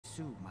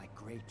pursue my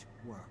great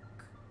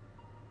work.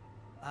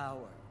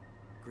 Our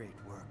great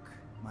work,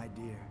 my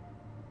dear.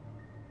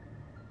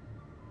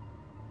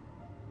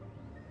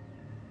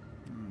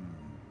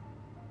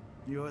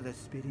 You're the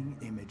spitting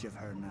image of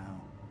her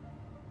now.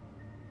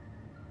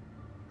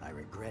 I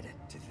regret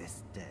it to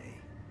this day.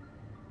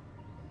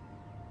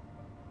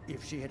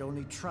 If she had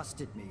only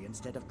trusted me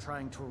instead of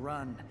trying to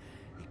run,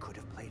 it could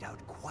have played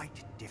out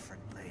quite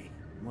differently.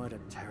 What a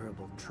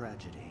terrible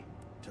tragedy,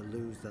 to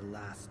lose the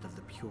last of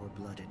the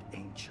pure-blooded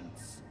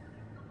ancients.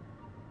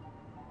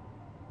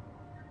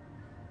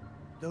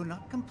 Though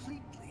not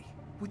completely,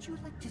 would you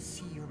like to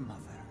see your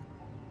mother?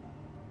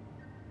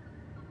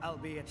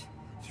 Albeit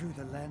through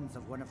the lens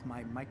of one of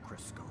my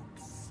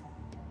microscopes.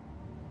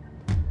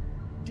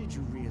 Did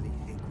you really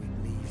think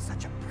we'd leave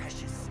such a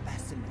precious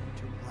specimen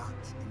to rot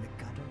in the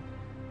gutter?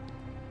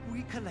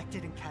 We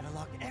collected and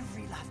cataloged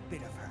every last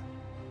bit of her.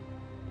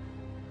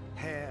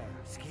 Hair,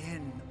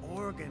 skin,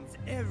 organs,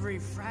 every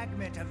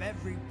fragment of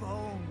every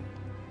bone.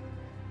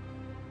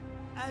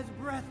 As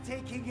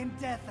breathtaking in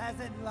death as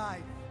in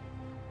life.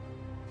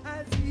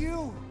 As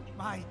you,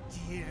 my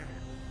dear.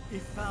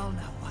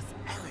 Ifalna was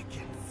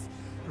elegance,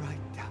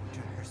 right down to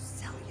her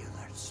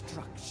cellular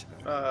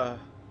structure.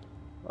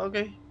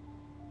 Okay.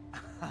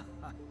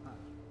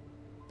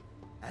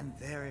 And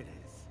there it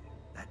is,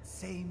 that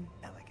same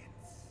elegance.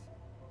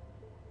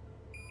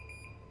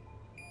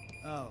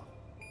 Oh,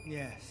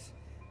 yes.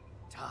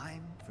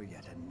 Time for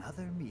yet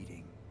another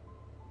meeting.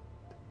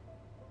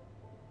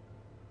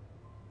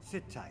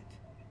 Sit tight.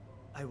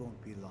 I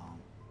won't be long.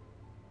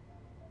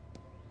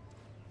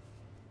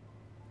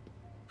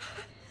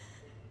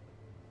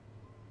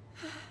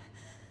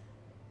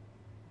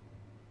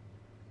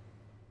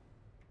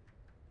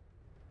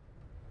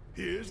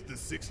 Here's the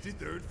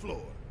 63rd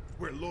floor,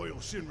 where loyal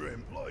Shinra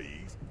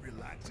employees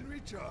relax and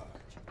recharge.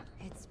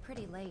 It's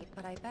pretty late,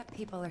 but I bet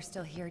people are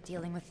still here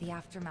dealing with the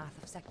aftermath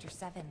of Sector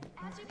 7.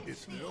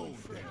 It's their own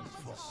damn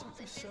fault.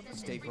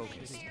 Stay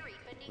focused.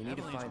 We need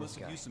to find this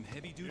guy. Use some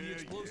heavy-duty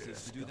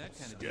explosives to do that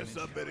kind of Guess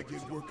I damage. better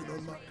get working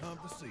on my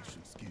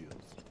conversation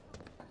skills.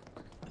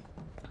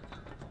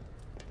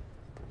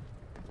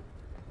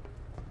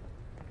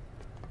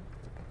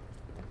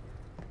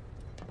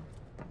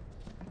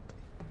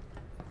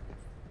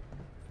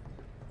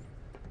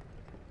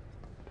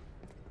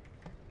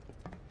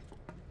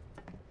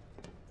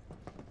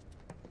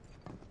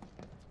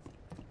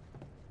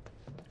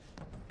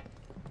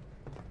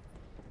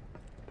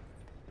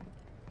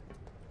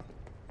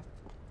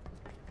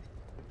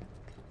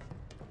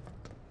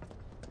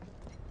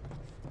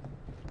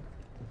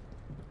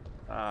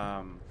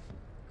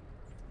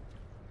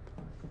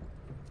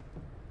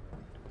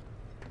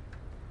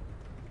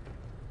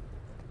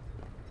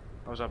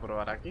 Vamos a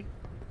probar aquí.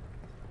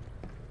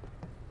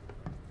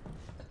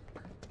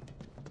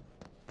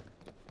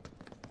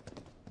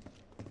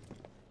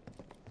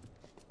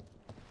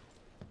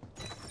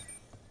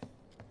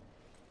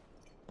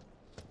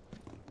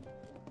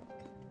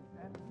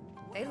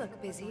 They look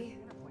busy.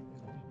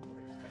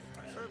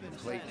 The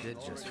plate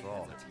did just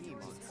fall.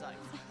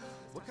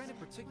 What kind of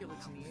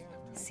particulates in the air?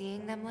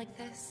 Seeing them like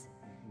this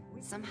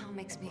somehow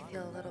makes me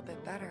feel a little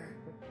bit better.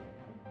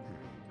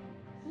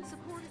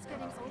 Support is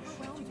getting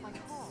overwhelmed by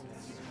calls.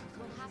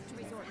 We'll have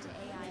to resort to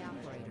AI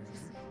operators.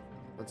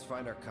 Let's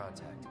find our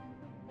contact.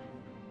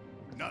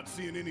 Not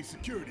seeing any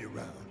security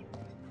around.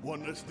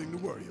 One less thing to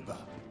worry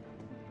about.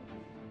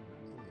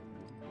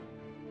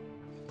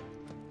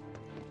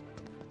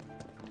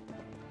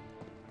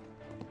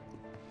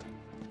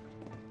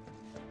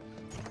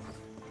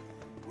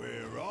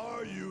 Where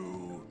are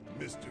you,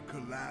 Mr.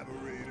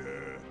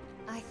 Collaborator?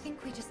 I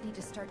think we just need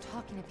to start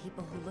talking to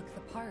people who look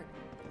the part.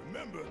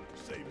 Remember,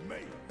 say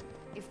mate.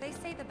 If they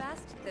say the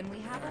best, then we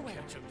have a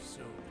winner. Catch 'em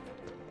soon.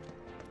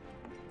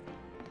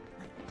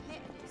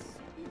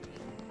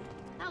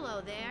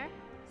 Hello there.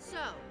 So,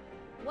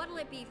 what'll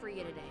it be for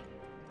you today?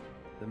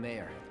 The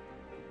mayor.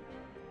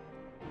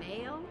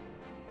 Mayo?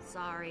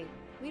 Sorry,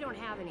 we don't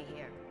have any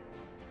here.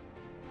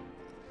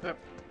 Yep.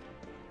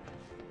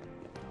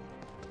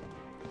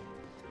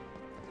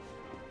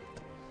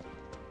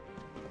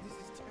 This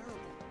is terrible.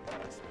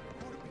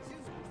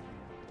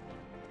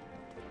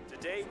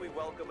 Today we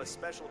welcome a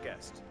special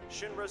guest,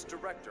 Shinra's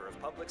Director of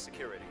Public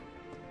Security,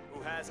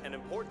 who has an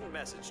important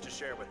message to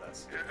share with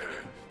us.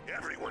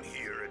 Everyone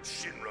here at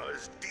Shinra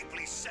is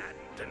deeply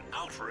saddened and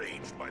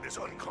outraged by this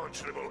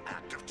unconscionable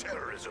act of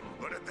terrorism.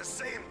 But at the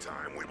same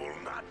time, we will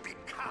not be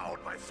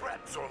cowed by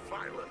threats or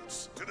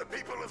violence. To the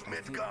people of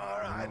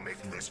Midgar, I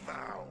make this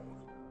vow.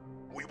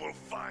 We will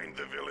find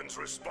the villains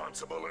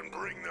responsible and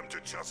bring them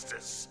to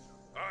justice.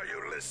 Are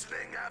you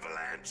listening,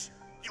 Avalanche?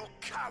 You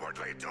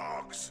cowardly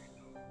dogs!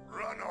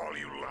 Run all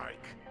you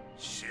like.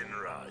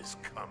 Shinra is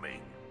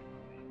coming.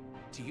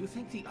 Do you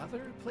think the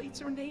other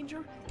plates are in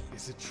danger?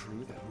 Is it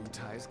true that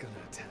Wutai's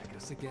gonna attack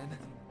us again?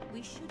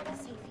 We should be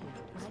safe here,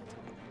 right?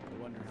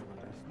 I wonder how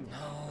others.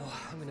 No,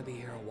 I'm gonna be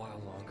here a while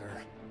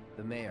longer.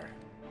 The mayor.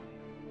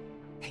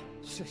 Hey,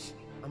 shush.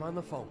 I'm on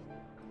the phone.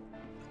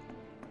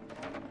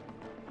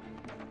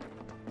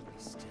 We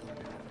still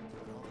haven't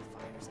put all the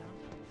fires out?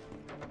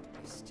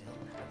 still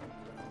haven't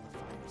put all the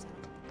fires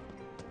out.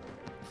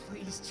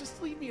 Please,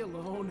 just leave me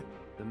alone.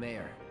 The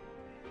mayor.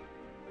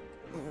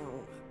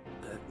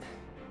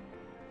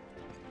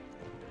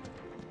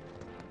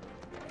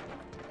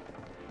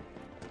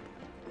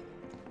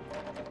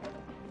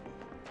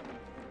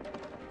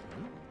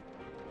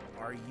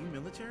 Are you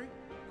military?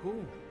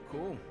 Cool,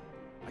 cool.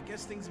 I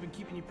guess things have been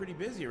keeping you pretty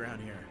busy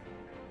around here.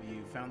 Have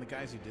you found the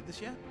guys who did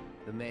this yet?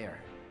 The mayor.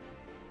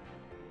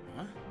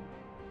 Huh?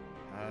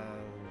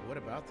 What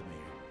about the mayor?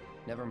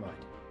 Never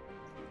mind.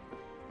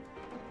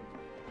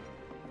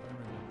 I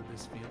remember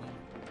this feeling.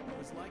 It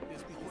was like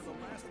this before the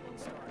last one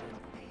started.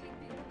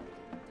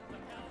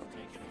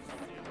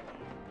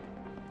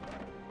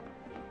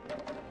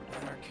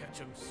 Better catch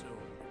him soon.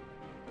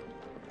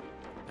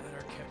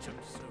 Better catch him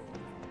soon.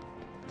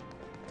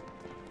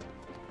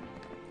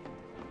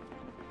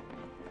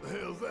 The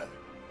hell's that?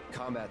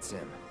 Combat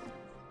sim.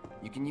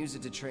 You can use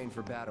it to train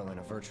for battle in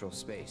a virtual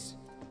space.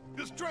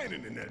 Does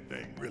training in that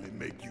thing really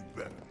make you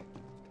better?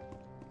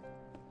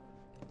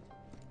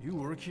 You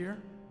work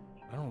here?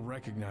 I don't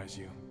recognize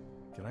you.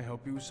 Can I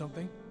help you with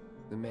something?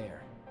 The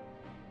mayor.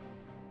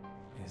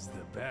 Is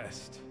the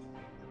best.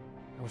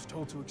 I was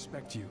told to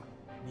expect you.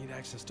 Need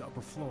access to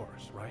upper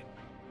floors, right?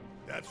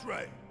 That's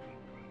right.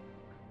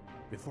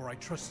 Before I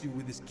trust you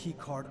with this key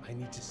card, I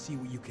need to see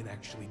what you can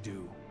actually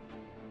do.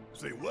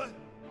 Say what?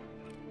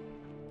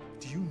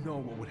 Do you know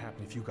what would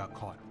happen if you got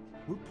caught?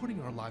 We're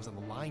putting our lives on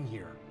the line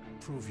here.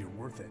 Prove you're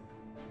worth it.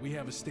 We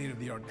have a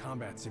state-of-the-art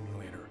combat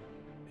simulator.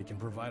 It can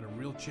provide a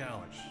real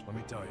challenge, let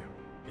me tell you.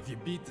 If you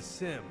beat the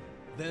sim,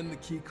 then the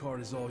key card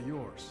is all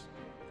yours.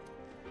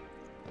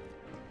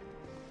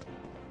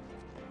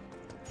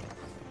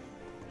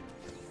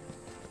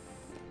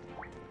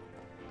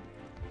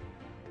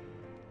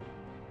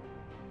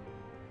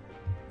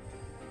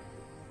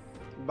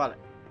 Vale.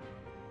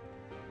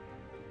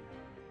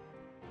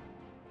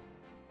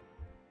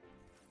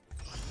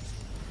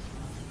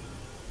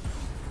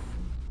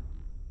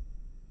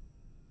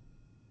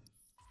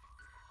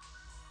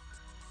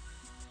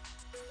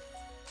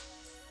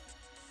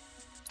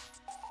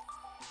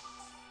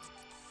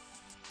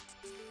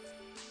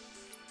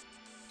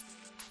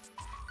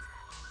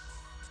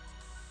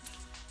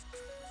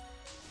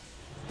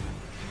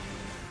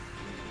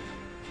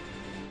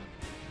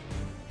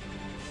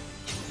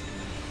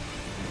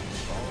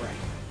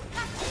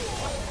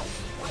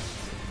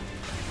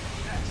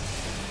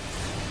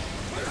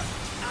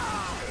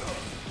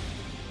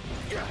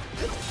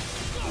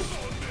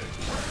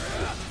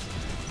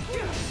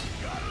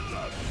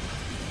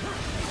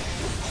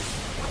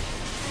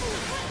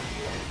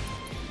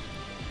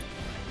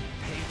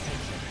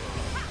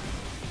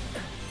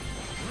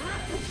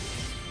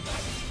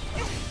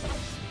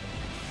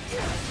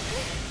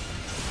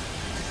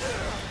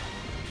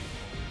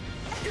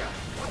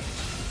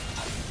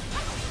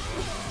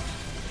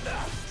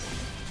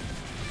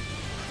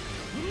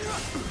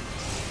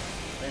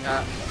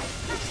 Venga.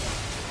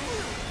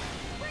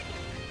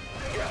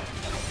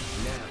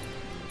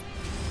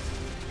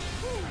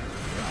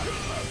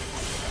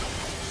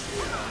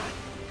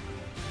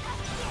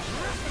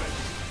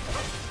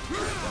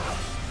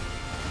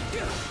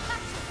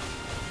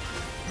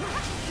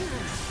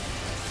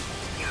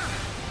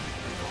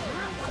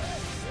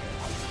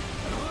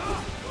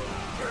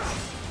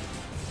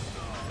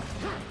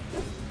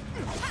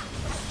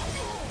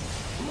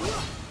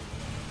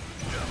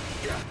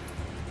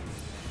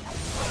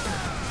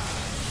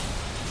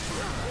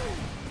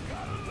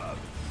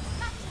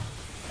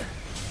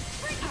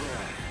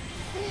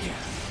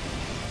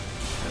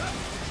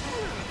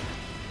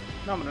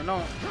 No, hombre, no.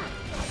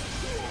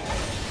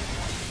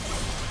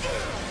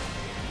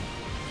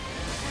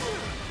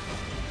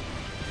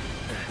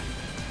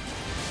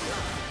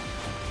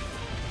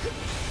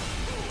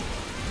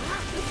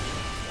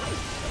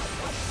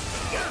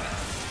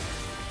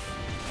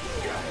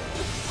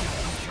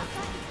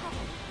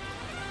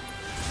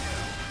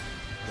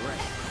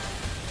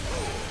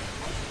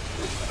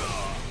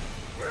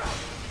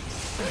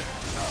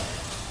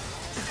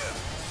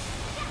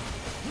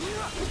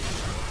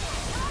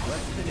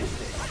 Let's finish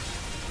this.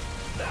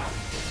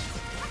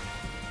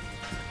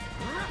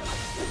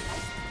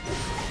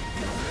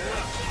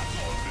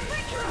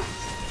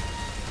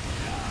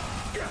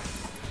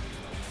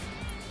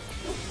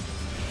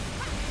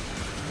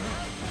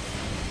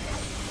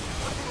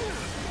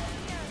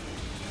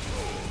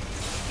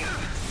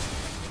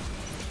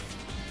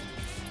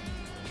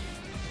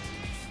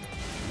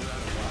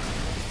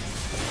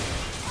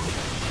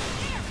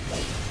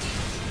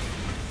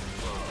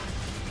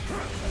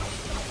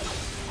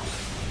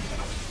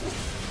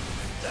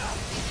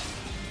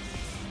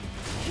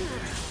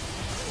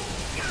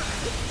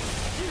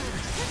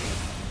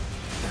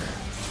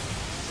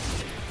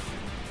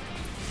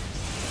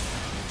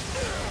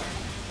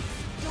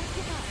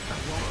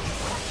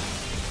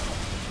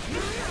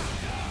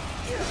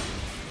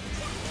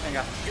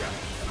 Venga.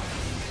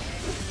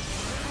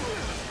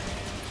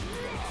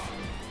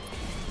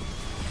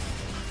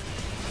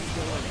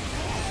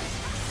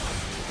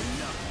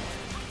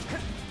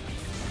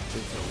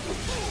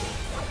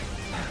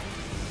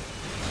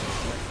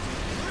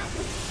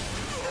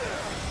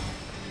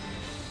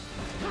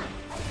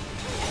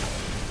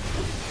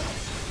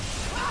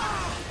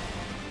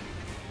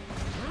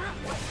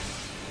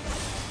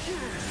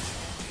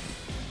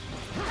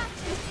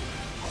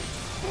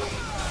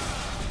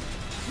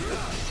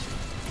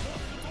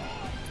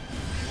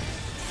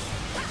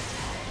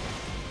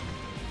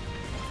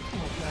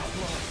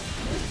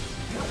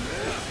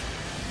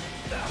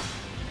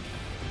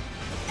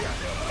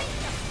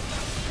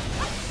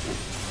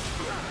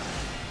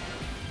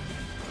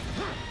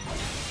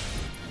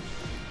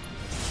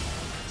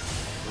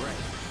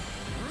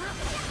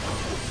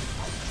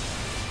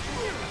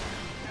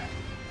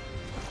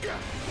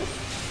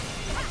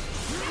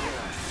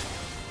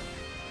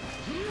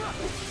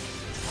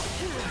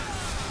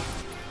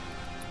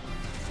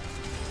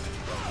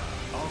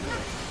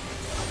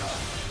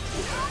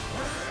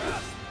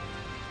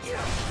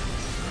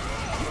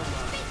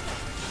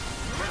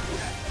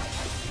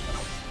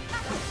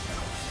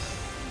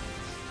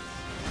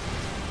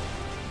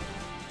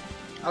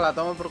 Hala,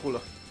 toma por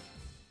culo.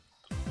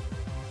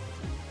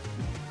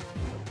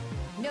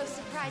 No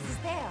surprises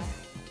there.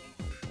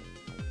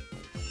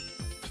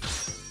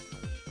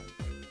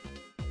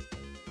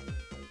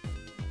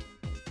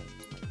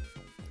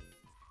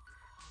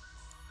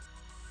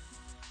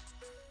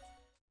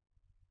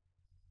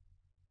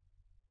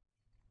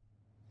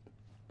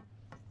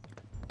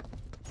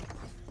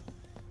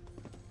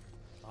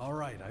 All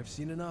right, I've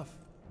seen enough.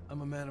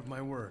 I'm a man of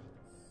my word.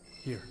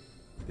 Here,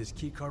 this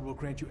keycard will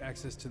grant you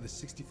access to the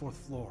 64th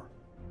floor.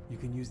 You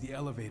can use the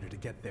elevator to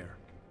get there.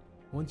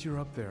 Once you're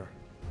up there,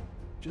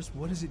 just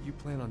what is it you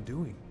plan on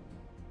doing?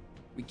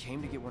 We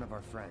came to get one of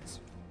our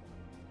friends.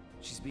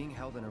 She's being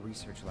held in a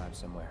research lab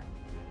somewhere.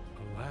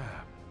 A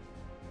lab?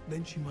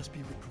 Then she must be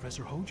with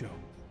Professor Hojo.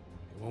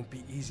 It won't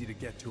be easy to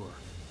get to her.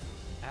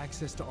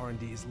 Access to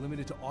R&D is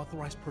limited to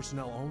authorized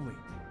personnel only.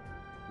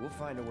 We'll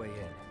find a way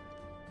in.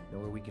 Know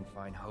where we can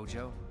find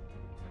Hojo?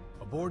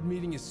 A board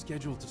meeting is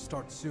scheduled to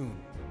start soon.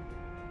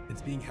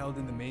 It's being held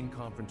in the main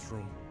conference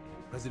room.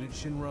 President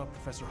Shinra,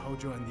 Professor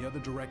Hojo, and the other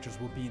directors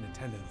will be in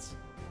attendance.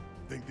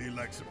 Think they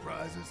like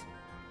surprises?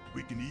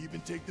 We can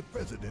even take the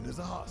president as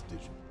a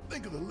hostage.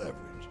 Think of the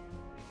leverage.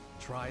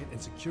 Try it,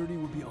 and security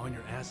will be on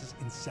your asses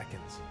in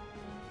seconds.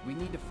 We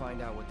need to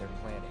find out what they're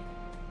planning.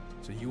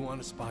 So you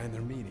want to spy in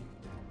their meeting?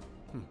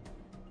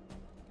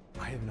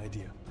 I have an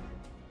idea.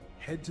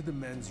 Head to the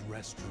men's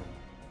restroom.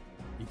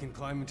 You can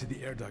climb into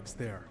the air ducts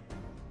there.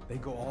 They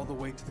go all the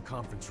way to the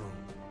conference room.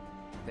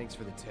 Thanks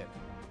for the tip.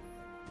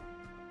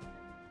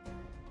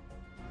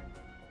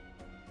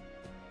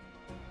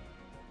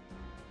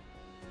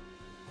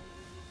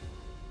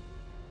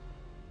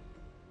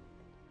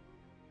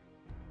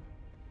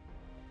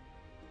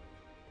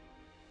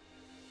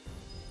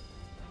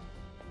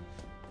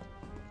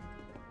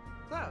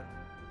 Cloud,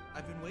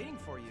 I've been waiting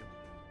for you.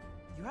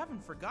 You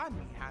haven't forgotten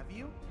me, have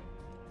you?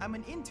 I'm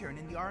an intern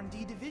in the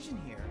R&D division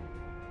here.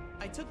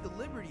 I took the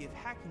liberty of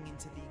hacking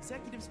into the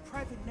executive's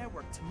private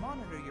network to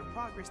monitor your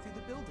progress through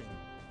the building.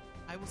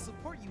 I will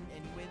support you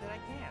in any way that I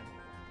can.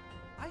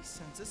 I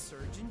sense a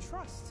surge in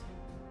trust.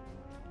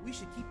 We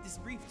should keep this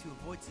brief to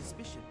avoid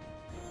suspicion.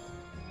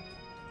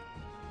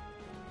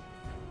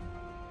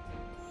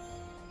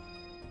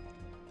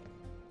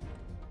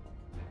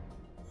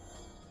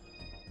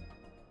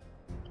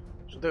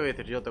 Eso te voy a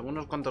decir yo, tengo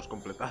unos cuantos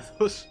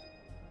completados.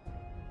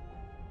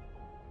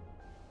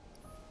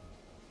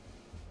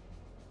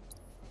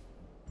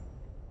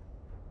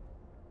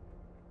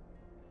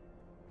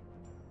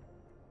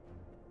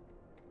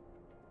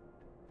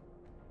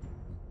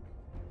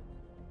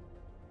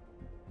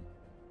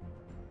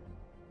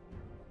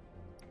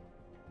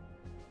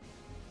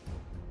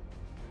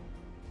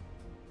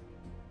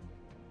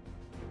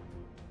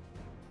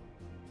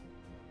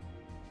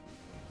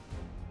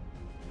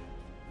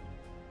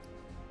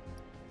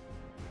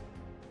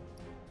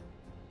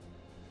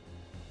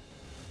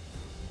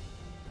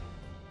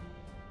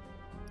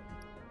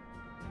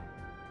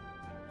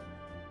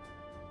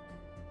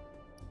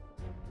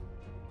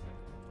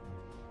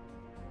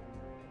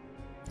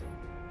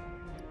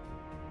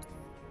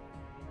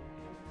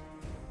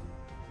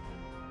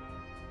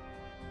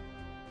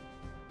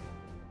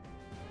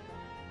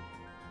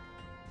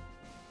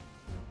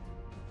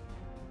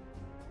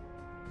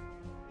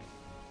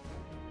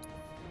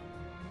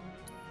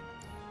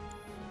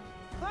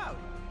 Cloud,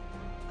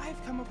 I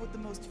have come up with the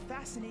most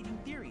fascinating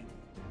theory.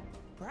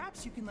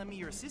 Perhaps you can lend me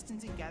your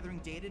assistance in gathering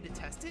data to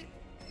test it?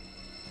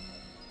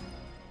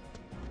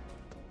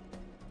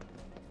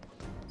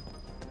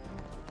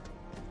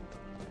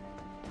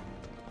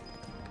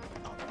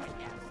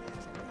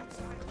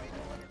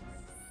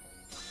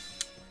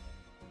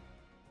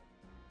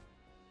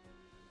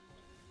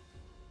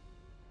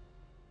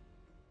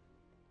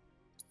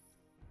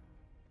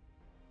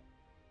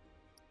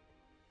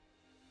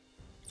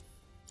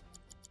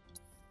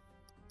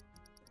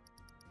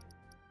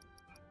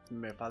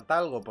 Me falta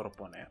algo por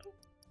poner.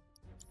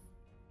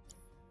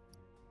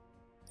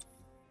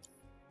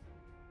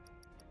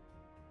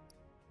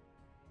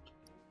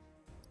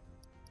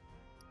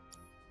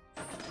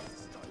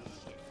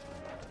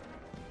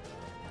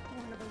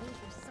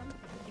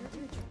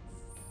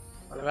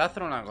 Vale, voy a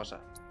hacer una cosa.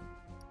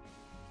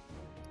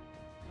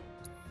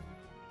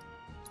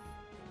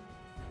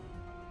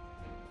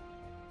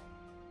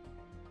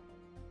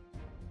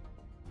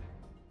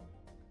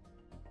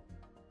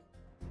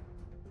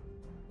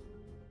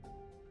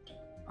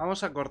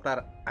 Vamos a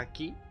cortar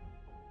aquí.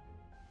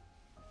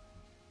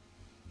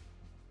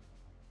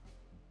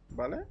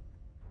 ¿Vale?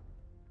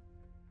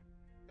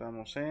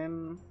 Estamos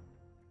en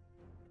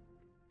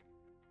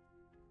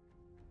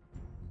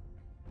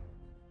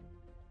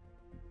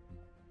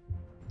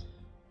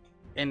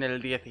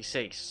el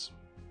 16.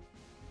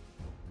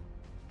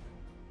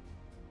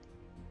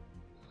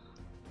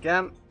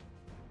 Quedan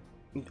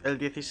El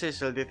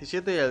 16, el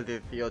 17 y el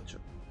 18.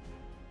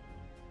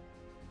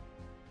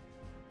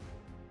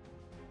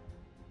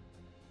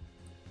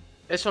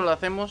 Eso lo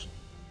hacemos.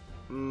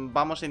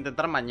 Vamos a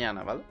intentar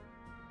mañana, ¿vale?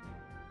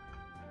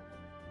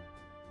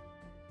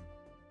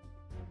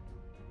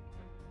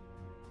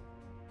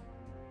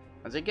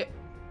 Así que...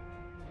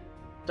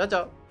 chao,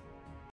 chao.